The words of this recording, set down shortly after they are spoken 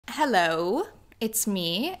Hello, it's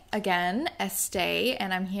me again, Estée,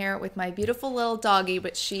 and I'm here with my beautiful little doggie,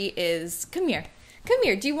 but she is, come here,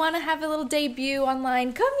 do you want to have a little debut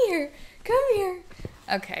online? Come here.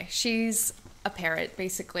 Okay, she's a parrot,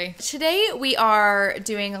 basically. Today we are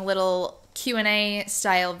doing a little Q&A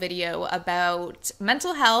style video about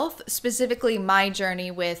mental health, specifically my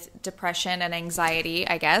journey with depression and anxiety,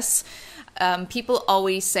 I guess. People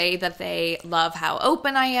always say that they love how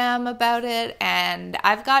open I am about it, and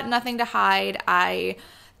I've got nothing to hide. I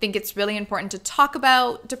think it's really important to talk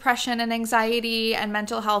about depression and anxiety and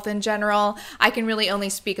mental health in general. I can really only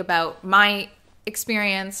speak about my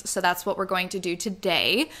experience, so that's what we're going to do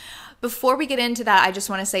today. Before we get into that, I just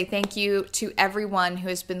want to say thank you to everyone who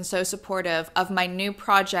has been so supportive of my new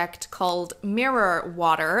project called Mirror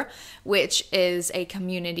Water, which is a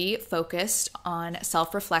community focused on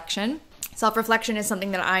self-reflection. Self-reflection is something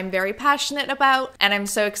that I'm very passionate about, and I'm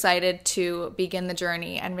so excited to begin the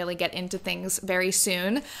journey and really get into things very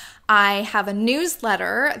soon. I have a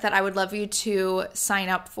newsletter that I would love you to sign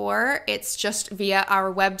up for. It's just via our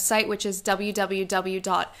website, which is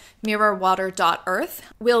www.mirrorwater.earth.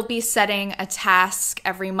 We'll be setting a task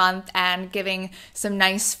every month and giving some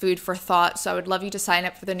nice food for thought, so I would love you to sign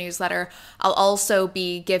up for the newsletter. I'll also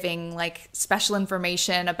be giving special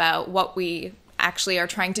information about what we actually are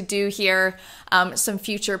trying to do here, some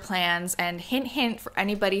future plans, and hint for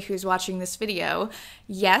anybody who's watching this video,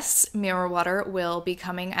 yes, Mirror Water will be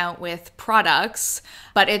coming out with products,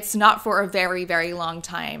 but it's not for a very, very long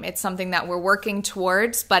time. It's something that we're working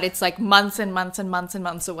towards, but it's like months and months and months and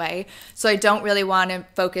months away. So I don't really want to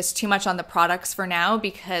focus too much on the products for now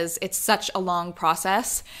because it's such a long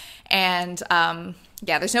process. And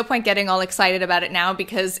yeah, there's no point getting all excited about it now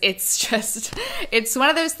because it's one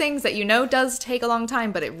of those things that does take a long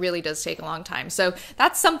time, but it really does take a long time. So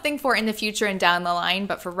that's something for in the future and down the line.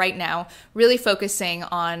 But for right now, really focusing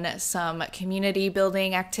on some community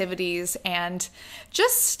building activities and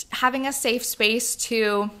just having a safe space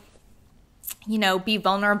to be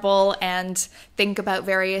vulnerable and think about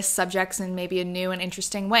various subjects in maybe a new and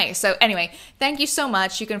interesting way. So anyway, thank you so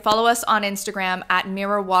much. You can follow us on Instagram at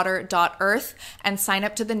mirrorwater.earth and sign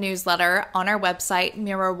up to the newsletter on our website,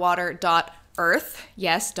 mirrorwater.earth.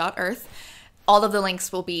 Yes, .earth. All of the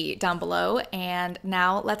links will be down below. And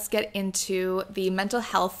now let's get into the mental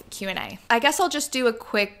health Q&A. I guess I'll just do a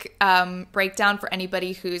quick breakdown for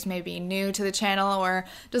anybody who's maybe new to the channel or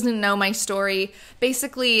doesn't know my story.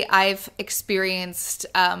 Basically, I've experienced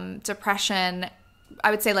depression,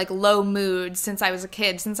 I would say low mood since I was a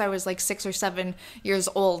kid, since I was 6 or 7 years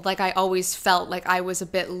old. I always felt like I was a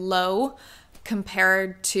bit low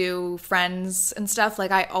compared to friends and stuff.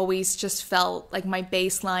 I always just felt like my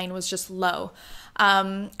baseline was just low.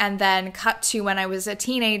 And then cut to when I was a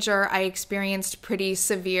teenager, I experienced pretty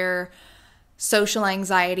severe social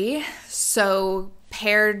anxiety. So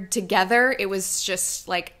paired together, it was just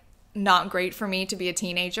not great for me to be a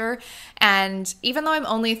teenager. And even though I'm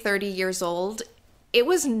only 30 years old, it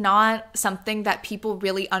was not something that people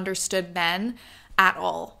really understood then at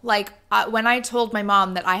all. When I told my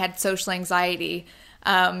mom that I had social anxiety,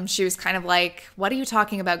 she was kind of like, what are you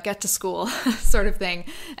talking about? Get to school sort of thing.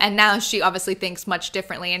 And now she obviously thinks much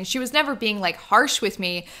differently. And she was never being harsh with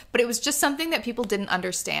me, but it was just something that people didn't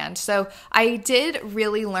understand. So I did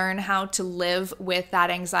really learn how to live with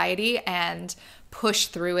that anxiety and push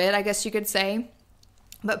through it, I guess you could say.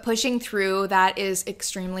 But pushing through that is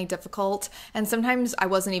extremely difficult, and sometimes I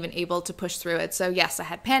wasn't even able to push through it. So yes, I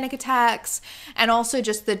had panic attacks, and also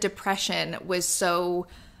just the depression was so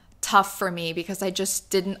tough for me because I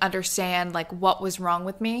just didn't understand what was wrong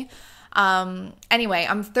with me. Anyway,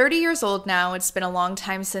 I'm 30 years old now. It's been a long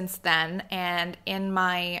time since then, and in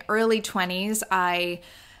my early 20s, I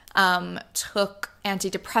took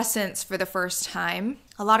antidepressants for the first time.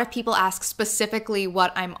 A lot of people ask specifically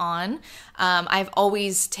what I'm on. I've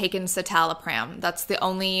always taken citalopram. That's the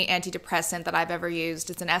only antidepressant that I've ever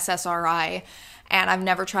used. It's an SSRI, and I've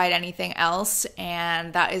never tried anything else,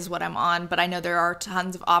 and that is what I'm on. But I know there are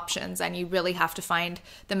tons of options, and you really have to find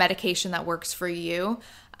the medication that works for you.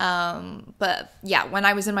 But yeah, when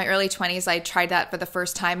I was in my early 20s, I tried that for the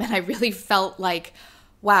first time, and I really felt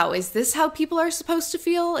wow, is this how people are supposed to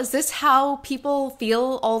feel? Is this how people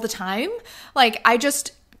feel all the time? I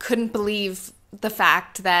just couldn't believe the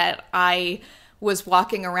fact that I was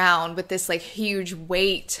walking around with this huge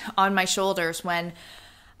weight on my shoulders when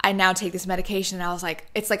I now take this medication, and I was like,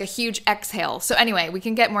 it's like a huge exhale. So anyway, we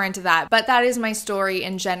can get more into that. But that is my story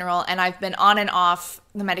in general, and I've been on and off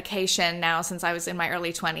the medication now since I was in my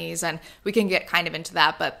early 20s, and we can get kind of into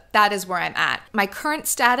that, but that is where I'm at. My current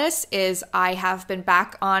status is I have been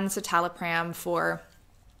back on citalopram for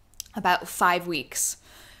about 5 weeks.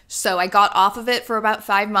 So I got off of it for about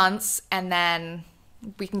 5 months, and then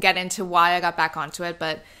we can get into why I got back onto it,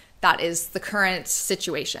 but that is the current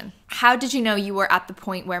situation. How did you know you were at the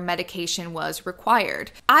point where medication was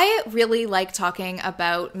required? I really like talking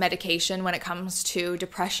about medication when it comes to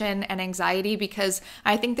depression and anxiety because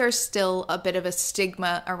I think there's still a bit of a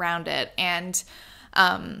stigma around it. And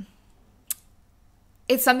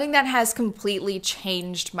it's something that has completely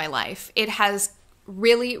changed my life. It has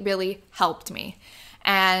really, really helped me.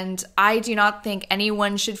 And I do not think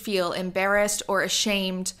anyone should feel embarrassed or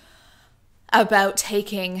ashamed about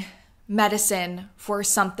taking medicine for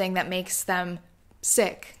something that makes them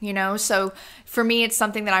sick, you know? So for me, it's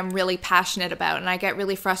something that I'm really passionate about. And I get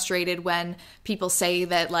really frustrated when people say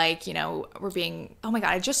that, like, you know, oh my God,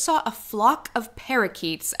 I just saw a flock of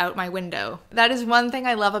parakeets out my window. That is one thing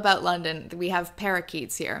I love about London. We have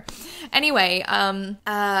parakeets here. Anyway, what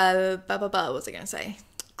was I gonna say?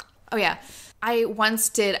 Oh yeah. I once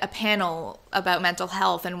did a panel about mental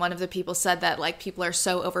health, and one of the people said that, like, people are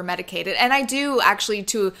so over-medicated. And I do actually,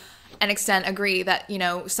 to an extent, agree that, you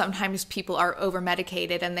know, sometimes people are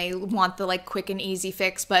over-medicated and they want the, like, quick and easy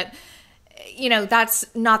fix. But, you know, that's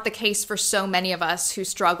not the case for so many of us who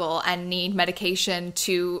struggle and need medication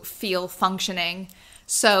to feel functioning.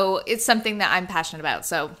 So it's something that I'm passionate about.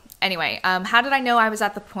 So anyway, how did I know I was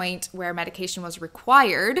at the point where medication was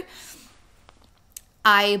required?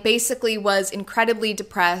 I basically was incredibly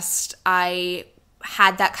depressed. I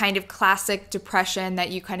had that kind of classic depression that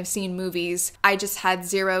you kind of see in movies. I just had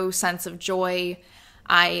zero sense of joy.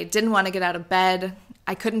 I didn't want to get out of bed.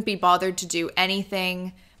 I couldn't be bothered to do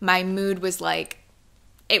anything. My mood was like,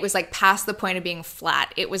 it was like past the point of being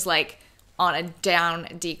flat. It was like on a down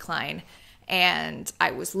decline. And I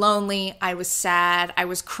was lonely. I was sad. I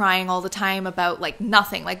was crying all the time about like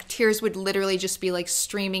nothing. Like tears would literally just be like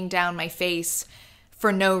streaming down my face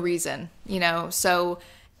for no reason, you know? So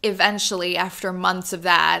eventually, after months of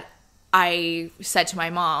that, I said to my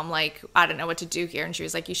mom, like, I don't know what to do here. And she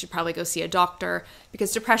was like, you should probably go see a doctor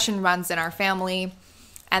because depression runs in our family.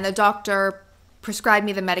 And the doctor prescribed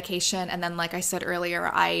me the medication. And then, like I said earlier,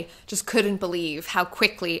 I just couldn't believe how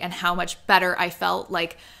quickly and how much better I felt.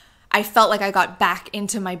 Like, I felt like I got back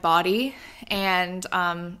into my body, and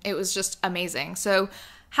it was just amazing. So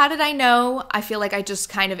how did I know? I feel like I just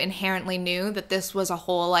kind of inherently knew that this was a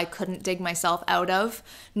hole I couldn't dig myself out of.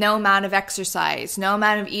 No amount of exercise, no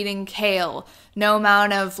amount of eating kale, no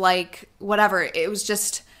amount of like whatever. It was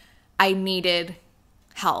just, I needed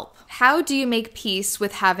help. How do you make peace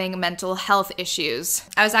with having mental health issues?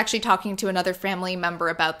 I was actually talking to another family member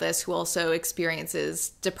about this who also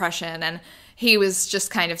experiences depression, and he was just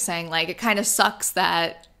kind of saying like, it kind of sucks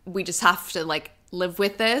that we just have to like live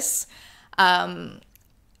with this.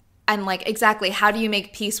 And like, exactly, how do you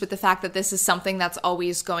make peace with the fact that this is something that's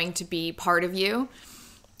always going to be part of you?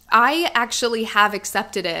 I actually have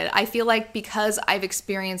accepted it. I feel like because I've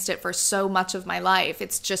experienced it for so much of my life,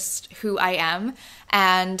 it's just who I am.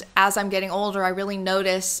 And as I'm getting older, I really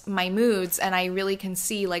notice my moods, and I really can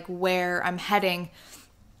see like where I'm heading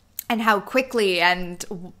and how quickly, and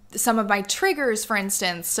some of my triggers, for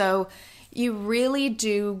instance. So you really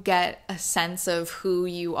do get a sense of who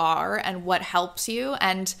you are and what helps you.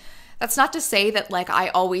 And that's not to say that like I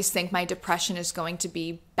always think my depression is going to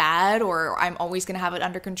be bad or I'm always going to have it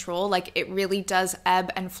under control. Like it really does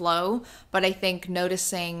ebb and flow. But I think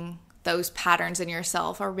noticing those patterns in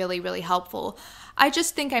yourself are really, really helpful. I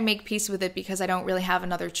just think I make peace with it because I don't really have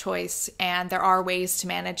another choice. And there are ways to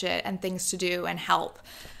manage it and things to do and help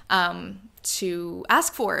to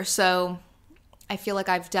ask for. So I feel like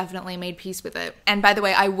I've definitely made peace with it. And by the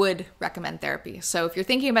way, I would recommend therapy. So if you're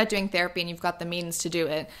thinking about doing therapy and you've got the means to do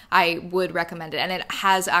it, I would recommend it. And it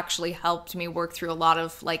has actually helped me work through a lot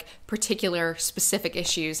of like particular specific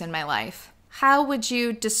issues in my life. How would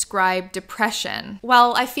you describe depression?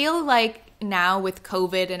 Well, I feel like now with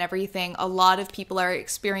COVID and everything, a lot of people are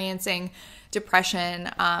experiencing depression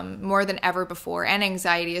more than ever before, and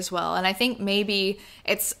anxiety as well. And I think maybe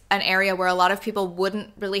it's an area where a lot of people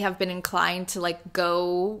wouldn't really have been inclined to like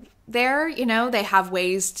go there. You know, they have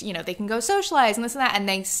ways to, you know, they can go socialize and this and that, and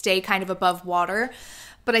they stay kind of above water.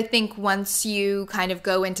 But I think once you kind of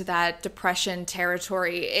go into that depression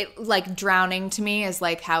territory, it like drowning to me is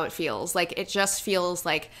like how it feels. Like it just feels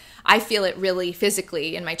like I feel it really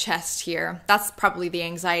physically in my chest here. That's probably the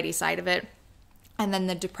anxiety side of it. And then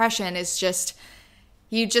the depression is just,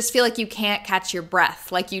 you just feel like you can't catch your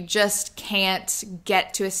breath. Like you just can't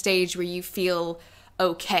get to a stage where you feel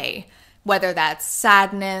okay. Whether that's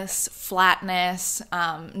sadness, flatness,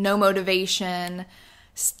 no motivation,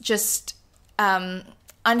 just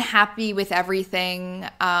unhappy with everything.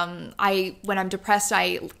 When I'm depressed,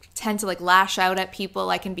 I tend to like lash out at people.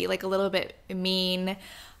 I can be like a little bit mean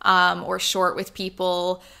or short with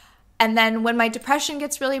people. And then when my depression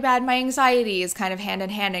gets really bad, my anxiety is kind of hand in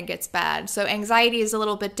hand and gets bad. So anxiety is a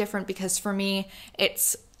little bit different because for me,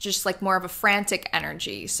 it's just like more of a frantic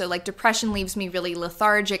energy. So like depression leaves me really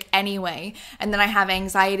lethargic anyway. And then I have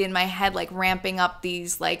anxiety in my head, like ramping up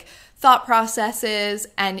these like thought processes,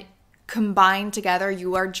 and combined together,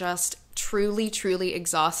 you are just truly, truly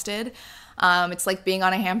exhausted. It's like being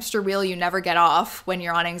on a hamster wheel. You never get off when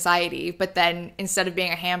you're on anxiety. But then instead of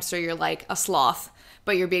being a hamster, you're like a sloth,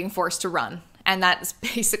 but you're being forced to run. And that's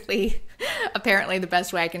basically apparently the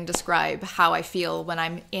best way I can describe how I feel when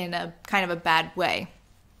I'm in a kind of a bad way.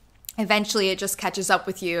 Eventually it just catches up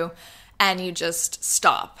with you and you just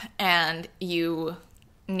stop and you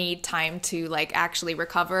need time to like actually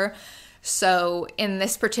recover. So in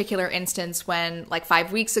this particular instance, when like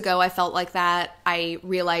 5 weeks ago I felt like that, I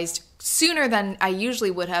realized sooner than I usually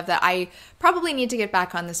would have that I probably need to get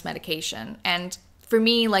back on this medication. And for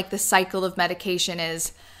me, like the cycle of medication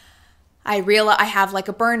is I realize I have like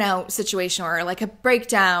a burnout situation or like a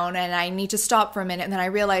breakdown and I need to stop for a minute. And then I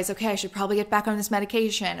realize, okay, I should probably get back on this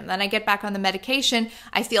medication. And then I get back on the medication.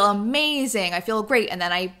 I feel amazing. I feel great. And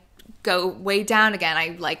then I go way down again.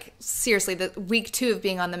 I like, seriously, the week 2 of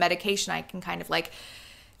being on the medication, I can kind of like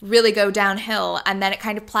really go downhill, and then it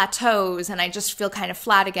kind of plateaus and I just feel kind of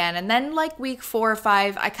flat again. And then like week 4 or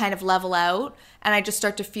 5, I kind of level out and I just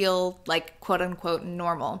start to feel like quote unquote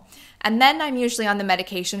normal. And then I'm usually on the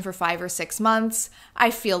medication for 5 or 6 months. I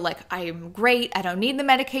feel like I'm great. I don't need the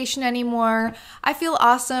medication anymore. I feel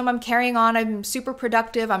awesome. I'm carrying on. I'm super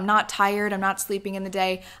productive. I'm not tired. I'm not sleeping in the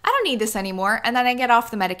day. I don't need this anymore. And then I get off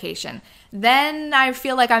the medication. Then I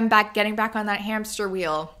feel like I'm getting back on that hamster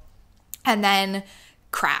wheel. And then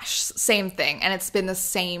crash, same thing. And it's been the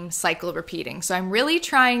same cycle repeating. So I'm really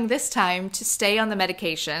trying this time to stay on the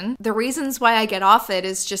medication. The reasons why I get off it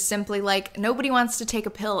is just simply like nobody wants to take a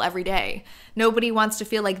pill every day. Nobody wants to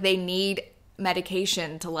feel like they need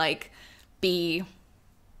medication to like be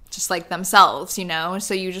just like themselves, you know?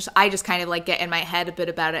 So I just kind of like get in my head a bit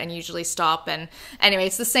about it and usually stop. And anyway,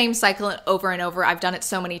 it's the same cycle over and over. I've done it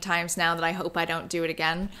so many times now that I hope I don't do it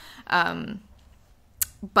again.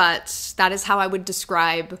 But that is how I would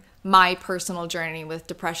describe my personal journey with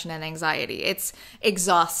depression and anxiety. It's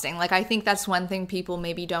exhausting. Like, I think that's one thing people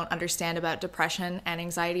maybe don't understand about depression and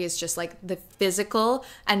anxiety is just like the physical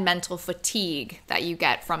and mental fatigue that you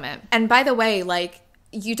get from it. And by the way, like,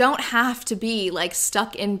 you don't have to be like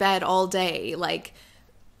stuck in bed all day, like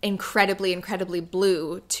incredibly, incredibly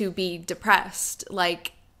blue to be depressed.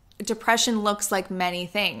 Like, depression looks like many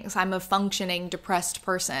things. I'm a functioning depressed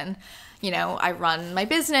person. You know, I run my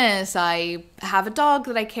business. I have a dog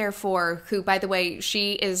that I care for, who, by the way,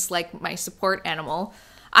 she is like my support animal.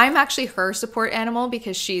 I'm actually her support animal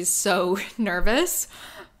because she's so nervous.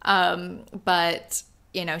 But,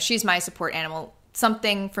 you know, she's my support animal.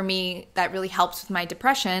 Something for me that really helps with my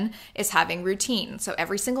depression is having routine. So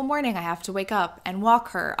every single morning I have to wake up and walk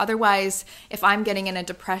her. Otherwise, if I'm getting in a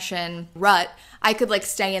depression rut, I could like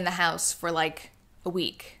stay in the house for like a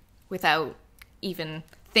week without even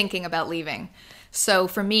thinking about leaving. So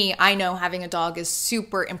for me, I know having a dog is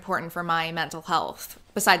super important for my mental health,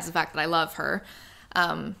 besides the fact that I love her.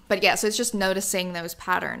 But yeah, so it's just noticing those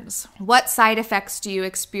patterns. What side effects do you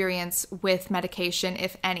experience with medication,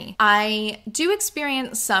 if any? I do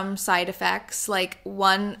experience some side effects. Like,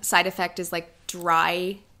 one side effect is like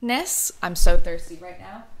dryness. I'm so thirsty right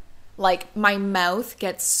now. Like, my mouth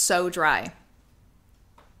gets so dry.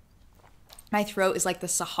 My throat is like the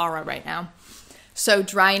Sahara right now. So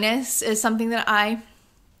dryness is something that I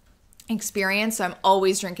experience. So I'm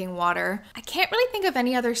always drinking water. I can't really think of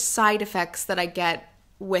any other side effects that I get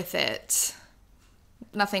with it.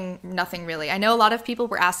 Nothing really. I know a lot of people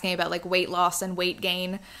were asking about like weight loss and weight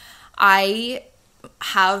gain. I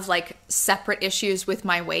have like separate issues with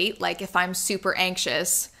my weight. Like, if I'm super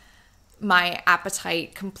anxious, my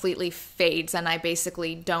appetite completely fades and I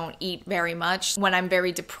basically don't eat very much. When I'm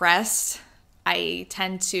very depressed, I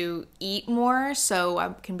tend to eat more, so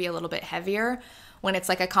I can be a little bit heavier. When it's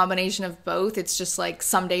like a combination of both, it's just like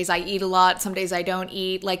some days I eat a lot, some days I don't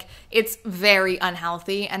eat. Like, it's very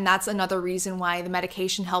unhealthy, and that's another reason why the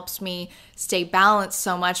medication helps me stay balanced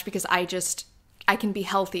so much, because I can be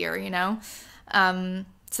healthier, you know?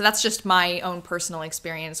 So that's just my own personal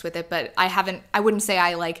experience with it, but I wouldn't say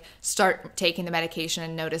I like start taking the medication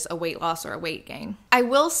and notice a weight loss or a weight gain. I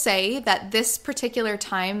will say that this particular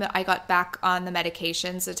time that I got back on the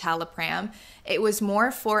medications, the citalopram, it was more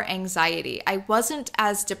for anxiety. I wasn't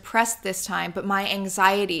as depressed this time, but my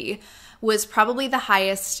anxiety was probably the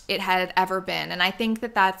highest it had ever been. And I think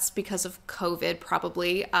that that's because of COVID,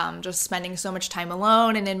 probably, just spending so much time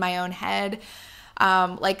alone and in my own head.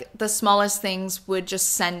 Like the smallest things would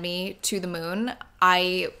just send me to the moon.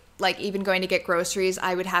 Even going to get groceries,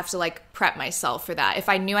 I would have to like prep myself for that. If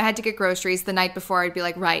I knew I had to get groceries the night before, I'd be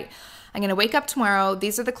like, right, I'm going to wake up tomorrow.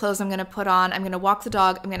 These are the clothes I'm going to put on. I'm going to walk the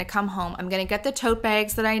dog. I'm going to come home. I'm going to get the tote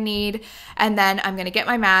bags that I need. And then I'm going to get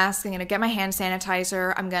my mask. I'm going to get my hand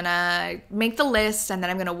sanitizer. I'm going to make the list. And then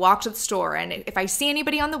I'm going to walk to the store. And if I see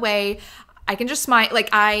anybody on the way, I can just smile. Like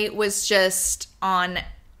I was just on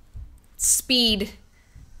speed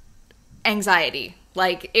anxiety.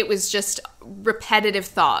 Like it was just repetitive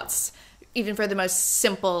thoughts, even for the most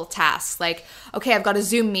simple tasks. Like, okay, I've got a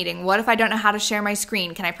Zoom meeting. What if I don't know how to share my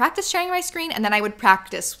screen? Can I practice sharing my screen? And then I would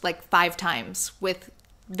practice like 5 times with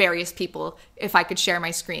various people if I could share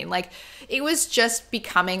my screen. Like it was just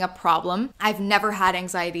becoming a problem. I've never had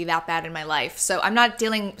anxiety that bad in my life. So I'm not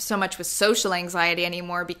dealing so much with social anxiety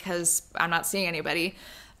anymore because I'm not seeing anybody.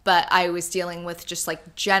 But I was dealing with just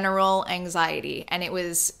like general anxiety, and it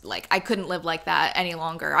was like I couldn't live like that any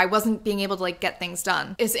longer. I wasn't being able to like get things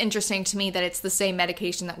done. It's interesting to me that it's the same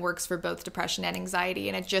medication that works for both depression and anxiety,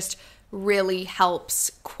 and it just really helps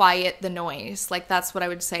quiet the noise. Like that's what I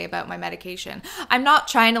would say about my medication. I'm not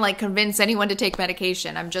trying to like convince anyone to take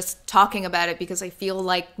medication. I'm just talking about it because I feel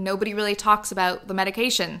like nobody really talks about the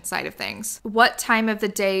medication side of things. What time of the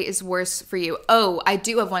day is worse for you? Oh, I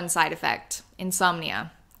do have one side effect: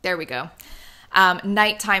 insomnia. There we go.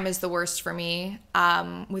 Nighttime is the worst for me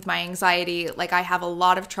with my anxiety. Like I have a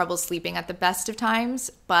lot of trouble sleeping at the best of times,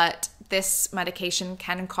 but this medication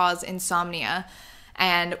can cause insomnia.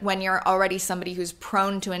 And when you're already somebody who's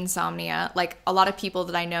prone to insomnia, like a lot of people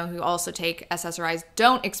that I know who also take SSRIs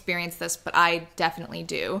don't experience this, but I definitely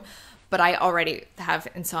do. But I already have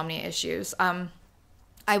insomnia issues.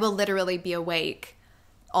 I will literally be awake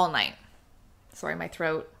all night. Sorry, my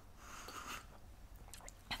throat.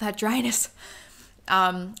 That dryness.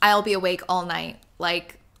 I'll be awake all night.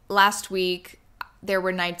 Like last week, there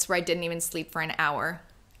were nights where I didn't even sleep for an hour.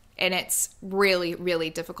 And it's really, really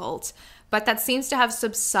difficult. But that seems to have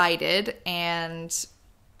subsided, and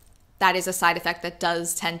that is a side effect that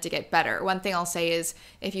does tend to get better. One thing I'll say is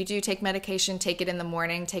if you do take medication, take it in the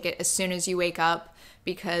morning. Take it as soon as you wake up,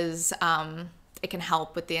 because it can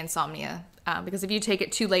help with the insomnia. Because if you take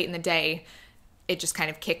it too late in the day, it just kind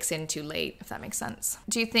of kicks in too late, if that makes sense.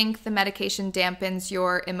 Do you think the medication dampens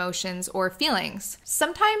your emotions or feelings?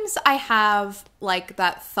 Sometimes I have like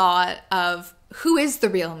that thought of, who is the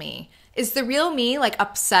real me? Is the real me like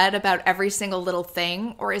upset about every single little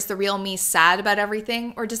thing? Or is the real me sad about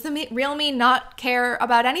everything? Or does the real me not care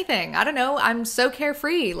about anything? I don't know. I'm so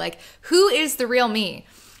carefree. Like, who is the real me?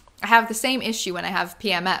 I have the same issue when I have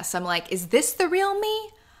PMS. I'm like, is this the real me?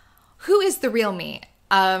 Who is the real me?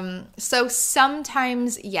 So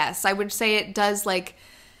sometimes, yes, I would say it does like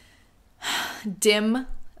dim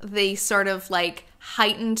the sort of like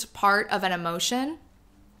heightened part of an emotion,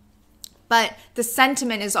 but the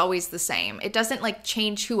sentiment is always the same. It doesn't like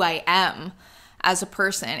change who I am as a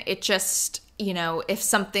person. It just, you know, if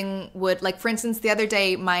something would, like for instance, the other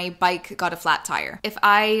day, my bike got a flat tire. If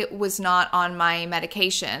I was not on my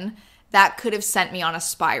medication, that could have sent me on a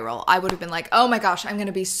spiral. I would have been like, oh my gosh, I'm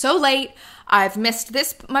gonna be so late. I've missed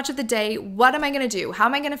this much of the day. What am I gonna do? How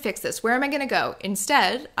am I gonna fix this? Where am I gonna go?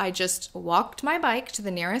 Instead, I just walked my bike to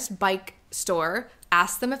the nearest bike store,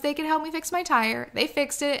 asked them if they could help me fix my tire. They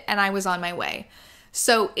fixed it, and I was on my way.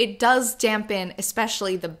 So it does dampen,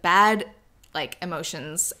 especially the bad like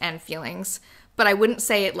emotions and feelings, but I wouldn't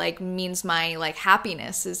say it like means my like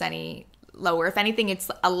happiness is any lower. If anything, it's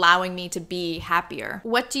allowing me to be happier.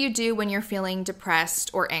 What do you do when you're feeling depressed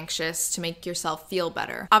or anxious to make yourself feel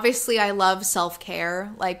better? Obviously, I love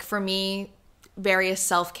self-care. Like for me, various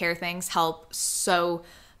self-care things help so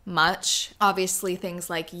much. Obviously, things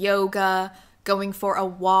like yoga, going for a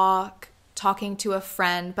walk, talking to a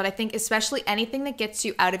friend. But I think especially anything that gets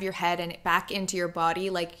you out of your head and back into your body,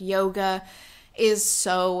 like yoga, is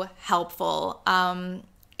so helpful.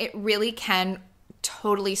 It really can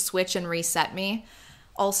totally switch and reset me.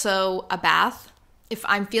 Also, a bath. If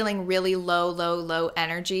I'm feeling really low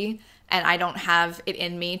energy and I don't have it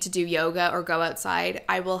in me to do yoga or go outside,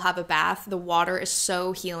 I will have a bath. The water is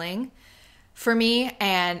so healing for me,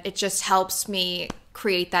 and it just helps me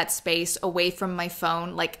create that space away from my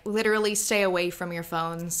phone. Like literally stay away from your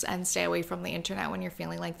phones and stay away from the internet when you're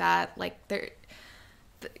feeling like that. Like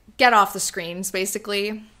get off the screens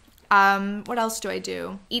basically. What else do I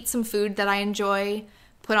do? Eat some food that I enjoy,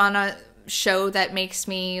 put on a show that makes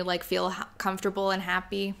me like feel comfortable and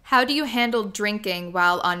happy. How do you handle drinking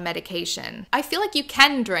while on medication? I feel like you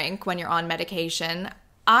can drink when you're on medication.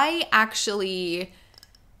 I actually,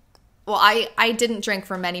 well, I didn't drink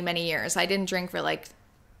for many, many years. I didn't drink for like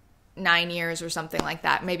 9 years or something like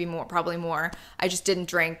that, maybe more, probably more. I just didn't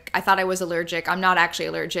drink. I thought I was allergic. I'm not actually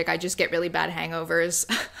allergic. I just get really bad hangovers.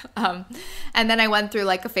 And then I went through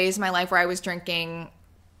like a phase in my life where I was drinking,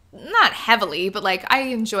 not heavily, but like I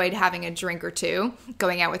enjoyed having a drink or two,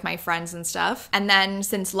 going out with my friends and stuff. And then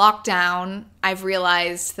since lockdown, I've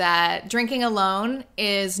realized that drinking alone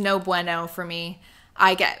is no bueno for me.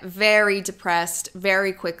 I get very depressed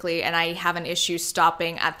very quickly, and I have an issue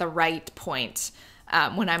stopping at the right point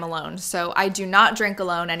when I'm alone. So I do not drink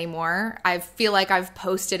alone anymore. I feel like I've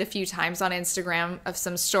posted a few times on Instagram of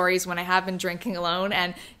some stories when I have been drinking alone.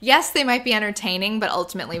 And yes, they might be entertaining, but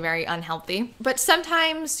ultimately very unhealthy. But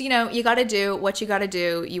sometimes, you know, you gotta do what you gotta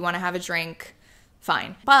do. You wanna have a drink,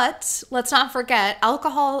 fine. But let's not forget,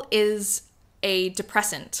 alcohol is a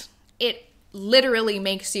depressant. It literally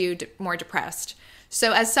makes you more depressed.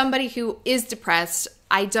 So as somebody who is depressed,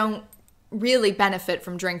 I don't really benefit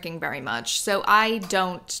from drinking very much. So I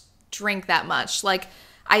don't drink that much. Like,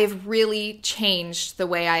 I have really changed the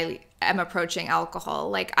way I am approaching alcohol.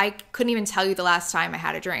 Like, I couldn't even tell you the last time I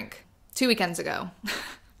had a drink. 2 weekends ago.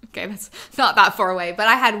 Okay, that's not that far away. But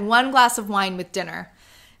I had 1 glass of wine with dinner.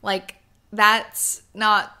 Like, that's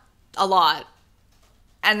not a lot.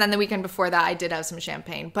 And then the weekend before that, I did have some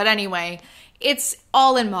champagne. But anyway, it's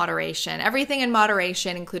all in moderation. Everything in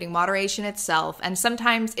moderation, including moderation itself. And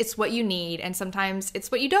sometimes it's what you need, and sometimes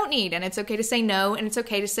it's what you don't need. And it's okay to say no, and it's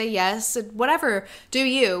okay to say yes, whatever, do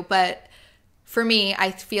you. But for me,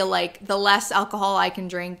 I feel like the less alcohol I can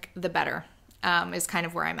drink, the better, is kind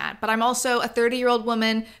of where I'm at. But I'm also a 30-year-old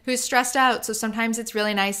woman who's stressed out. So sometimes it's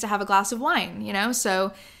really nice to have a glass of wine, you know?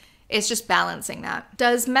 So it's just balancing that.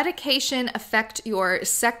 Does medication affect your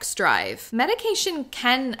sex drive? Medication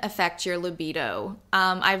can affect your libido.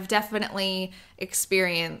 I've definitely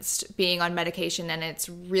experienced being on medication, and it's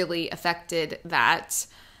really affected that.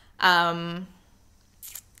 I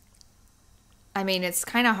mean, it's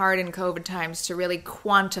kind of hard in COVID times to really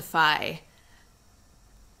quantify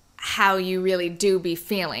how you really do be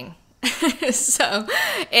feeling. So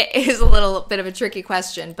it is a little bit of a tricky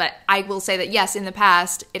question, but I will say that yes, in the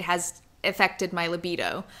past, it has affected my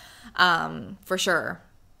libido, for sure.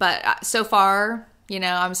 But so far, you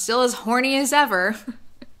know, I'm still as horny as ever.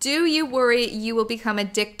 Do you worry you will become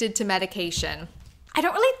addicted to medication? I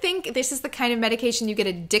don't really think this is the kind of medication you get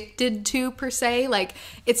addicted to per se. Like,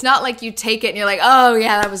 it's not like you take it and you're like, oh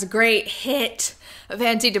yeah, that was a great hit of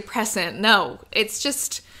antidepressant. No, it's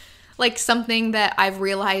just like something that I've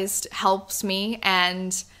realized helps me,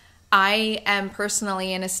 and I am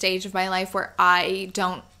personally in a stage of my life where I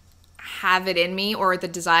don't have it in me or the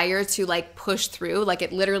desire to like push through. Like,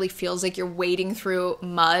 it literally feels like you're wading through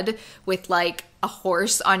mud with like a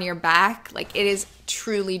horse on your back. Like, it is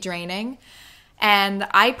truly draining, and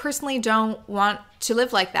I personally don't want to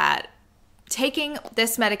live like that. Taking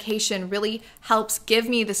this medication really helps give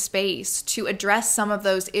me the space to address some of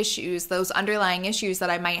those issues, those underlying issues that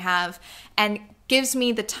I might have, and gives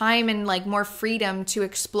me the time and like more freedom to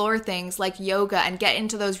explore things like yoga and get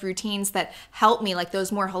into those routines that help me, like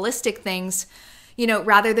those more holistic things, you know,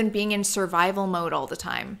 rather than being in survival mode all the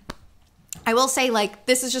time. I will say, like,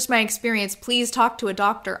 this is just my experience. Please talk to a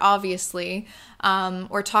doctor, obviously,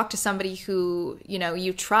 or talk to somebody who, you know,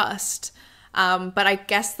 you trust. But I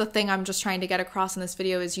guess the thing I'm just trying to get across in this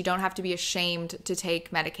video is you don't have to be ashamed to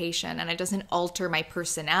take medication, and it doesn't alter my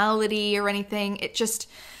personality or anything. It just,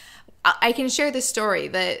 I can share this story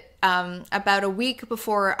that about a week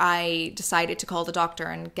before I decided to call the doctor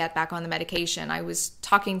and get back on the medication, I was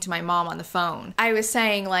talking to my mom on the phone. I was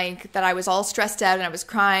saying like that I was all stressed out and I was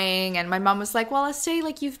crying, and my mom was like, well, Estée,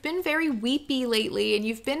 like, you've been very weepy lately and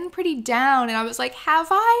you've been pretty down. And I was like, have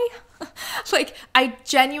I? Like, I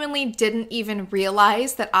genuinely didn't even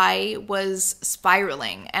realize that I was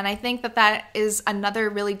spiraling. And I think that that is another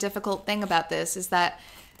really difficult thing about this, is that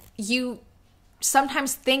you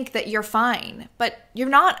sometimes think that you're fine, but you're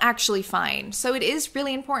not actually fine. So it is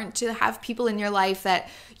really important to have people in your life that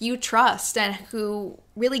you trust and who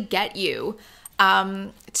really get you,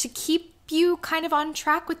 to keep you kind of on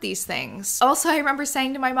track with these things. Also, I remember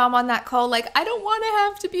saying to my mom on that call, like, I don't want to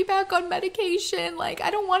have to be back on medication. Like, I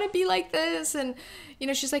don't want to be like this. And, you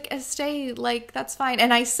know, she's like, Estée, like, that's fine.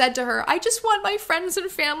 And I said to her, I just want my friends and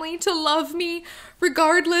family to love me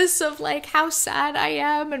regardless of, like, how sad I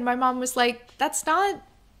am. And my mom was like, that's not,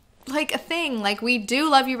 like, a thing. Like, we do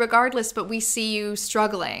love you regardless, but we see you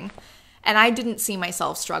struggling. And I didn't see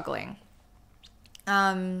myself struggling.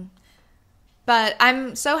 But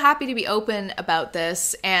I'm so happy to be open about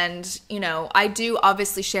this. And, you know, I do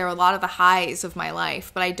obviously share a lot of the highs of my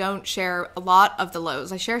life, but I don't share a lot of the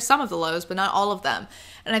lows. I share some of the lows, but not all of them.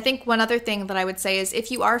 And I think one other thing that I would say is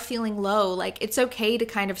if you are feeling low, like, it's okay to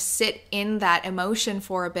kind of sit in that emotion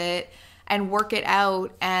for a bit and work it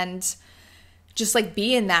out and just like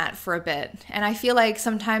be in that for a bit. And I feel like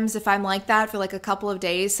sometimes if I'm like that for like a couple of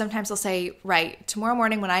days, sometimes I'll say, right, tomorrow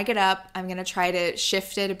morning when I get up, I'm going to try to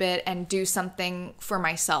shift it a bit and do something for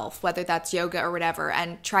myself, whether that's yoga or whatever,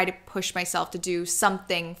 and try to push myself to do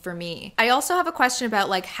something for me. I also have a question about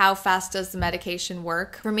like how fast does the medication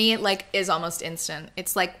work? For me, it like is almost instant.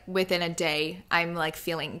 It's like within a day, I'm like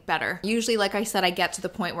feeling better. Usually, like I said, I get to the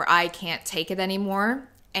point where I can't take it anymore.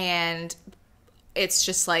 And it's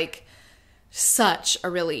just like such a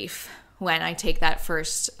relief when I take that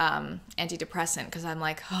first antidepressant, because I'm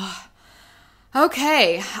like, oh,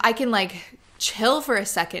 okay, I can like chill for a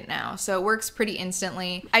second now. So it works pretty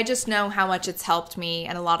instantly. I just know how much it's helped me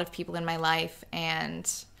and a lot of people in my life, and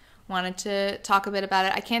wanted to talk a bit about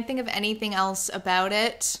it. I can't think of anything else about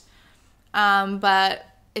it, but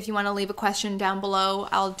if you want to leave a question down below,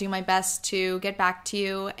 I'll do my best to get back to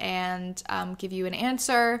you and give you an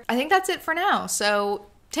answer. I think that's it for now. So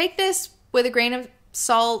take this with a grain of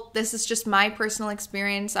salt. This is just my personal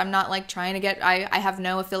experience. I'm not like trying to get, I have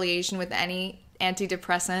no affiliation with any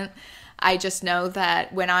antidepressant. I just know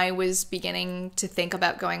that when I was beginning to think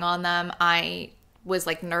about going on them, I was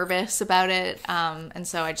like nervous about it. And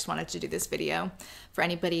so I just wanted to do this video for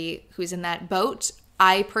anybody who's in that boat.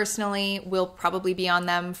 I personally will probably be on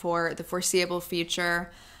them for the foreseeable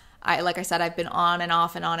future. Like I said, I've been on and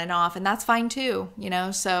off and on and off, and that's fine too, you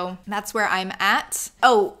know, so that's where I'm at.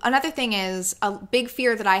 Oh, another thing is a big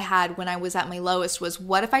fear that I had when I was at my lowest was,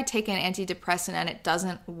 what if I take an antidepressant and it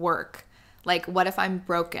doesn't work? Like, what if I'm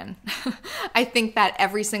broken? I think that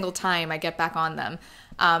every single time I get back on them,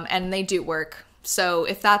 and they do work. So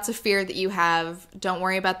if that's a fear that you have, don't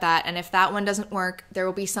worry about that. And if that one doesn't work, there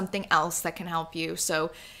will be something else that can help you.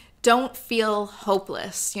 So don't feel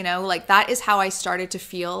hopeless, you know, like that is how I started to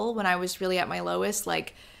feel when I was really at my lowest.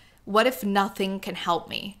 Like, what if nothing can help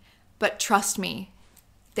me? But trust me,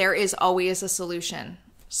 there is always a solution.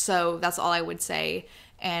 So that's all I would say.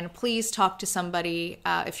 And please talk to somebody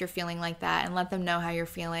if you're feeling like that, and let them know how you're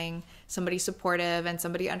feeling. Somebody supportive and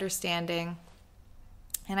somebody understanding.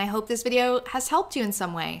 And I hope this video has helped you in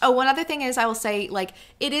some way. Oh, one other thing is I will say, like,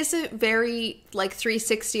 it is a very like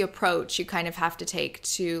 360 approach you kind of have to take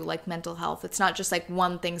to like mental health. It's not just like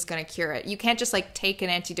one thing's gonna cure it. You can't just like take an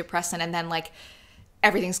antidepressant and then like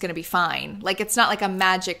everything's gonna be fine. Like, it's not like a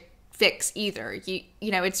magic fix either.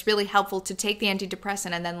 You know, it's really helpful to take the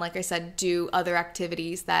antidepressant and then, like I said, do other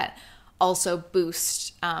activities that also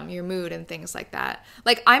boost your mood and things like that.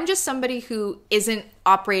 Like, I'm just somebody who isn't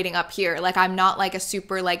operating up here. Like, I'm not like a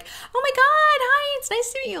super like, oh my God, hi, it's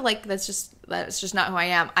nice to meet you. Like, that's just not who I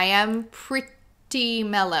am. I am pretty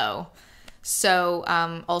mellow. So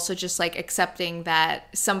also just like accepting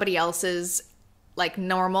that somebody else's like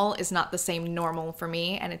normal is not the same normal for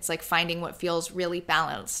me. And it's like finding what feels really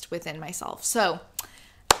balanced within myself. So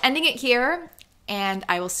ending it here, and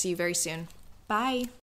I will see you very soon. Bye.